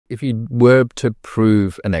if you were to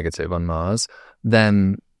prove a negative on Mars,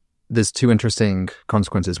 then there's two interesting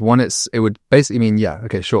consequences. One, it would basically mean,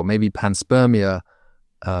 maybe panspermia,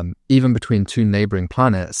 even between two neighboring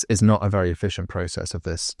planets, is not a very efficient process of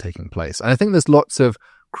this taking place. And I think there's lots of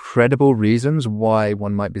credible reasons why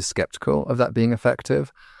one might be skeptical of that being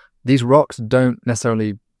effective. These rocks don't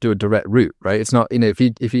necessarily do a direct route, right? It's not,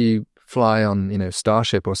 if you fly on,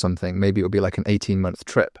 Starship or something, maybe it would be like an 18-month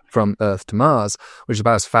trip from Earth to Mars, which is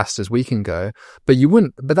about as fast as we can go. But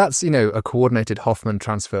that's, a coordinated Hoffman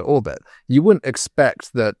transfer orbit. You wouldn't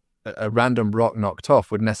expect that a random rock knocked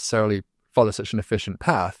off would necessarily follow such an efficient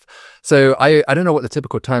path. So I don't know what the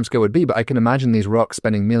typical timescale would be, but I can imagine these rocks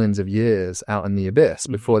spending millions of years out in the abyss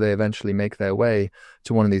before they eventually make their way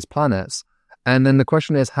to one of these planets. And then the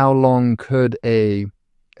question is, how long could a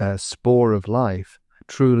spore of life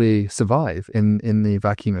truly survive in the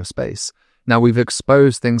vacuum of space? Now, we've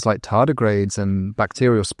exposed things like tardigrades and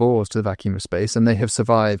bacterial spores to the vacuum of space, and they have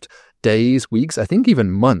survived days, weeks, I think even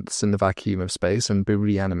months in the vacuum of space and be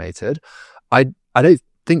reanimated. I don't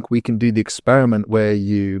think we can do the experiment where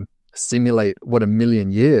you simulate what a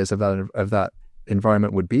million years of that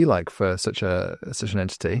environment would be like for such an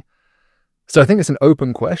entity. So I think it's an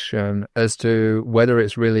open question as to whether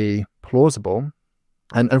it's really plausible.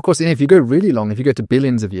 And of course, if you go really long, if you go to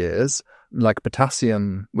billions of years, like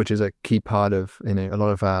potassium, which is a key part of a lot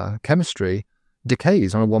of our chemistry,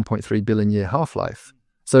 decays on a 1.3 billion year half-life.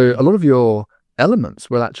 So a lot of your elements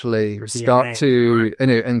will actually start to,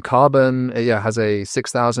 and carbon, has a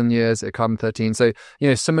 6,000 years, carbon-13. So,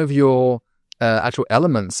 some of your actual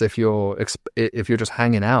elements, if you're just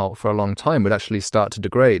hanging out for a long time, would actually start to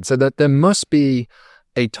degrade. So that there must be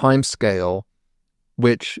a time scale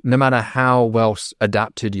which, no matter how well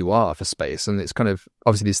adapted you are for space, and it's kind of,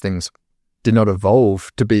 obviously these things did not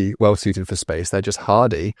evolve to be well suited for space, they're just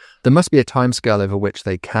hardy, there must be a time scale over which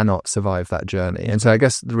they cannot survive that journey. And so I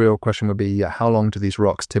guess the real question would be, how long do these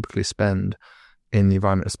rocks typically spend in the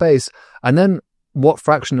environment of space? And then what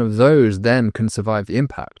fraction of those then can survive the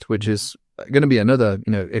impact, which is going to be another,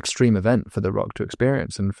 extreme event for the rock to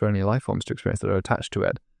experience and for any life forms to experience that are attached to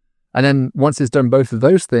it. And then once it's done both of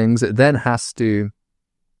those things, it then has to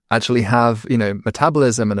actually have,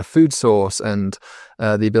 metabolism and a food source and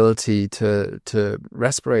the ability to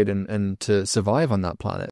respirate and to survive on that planet.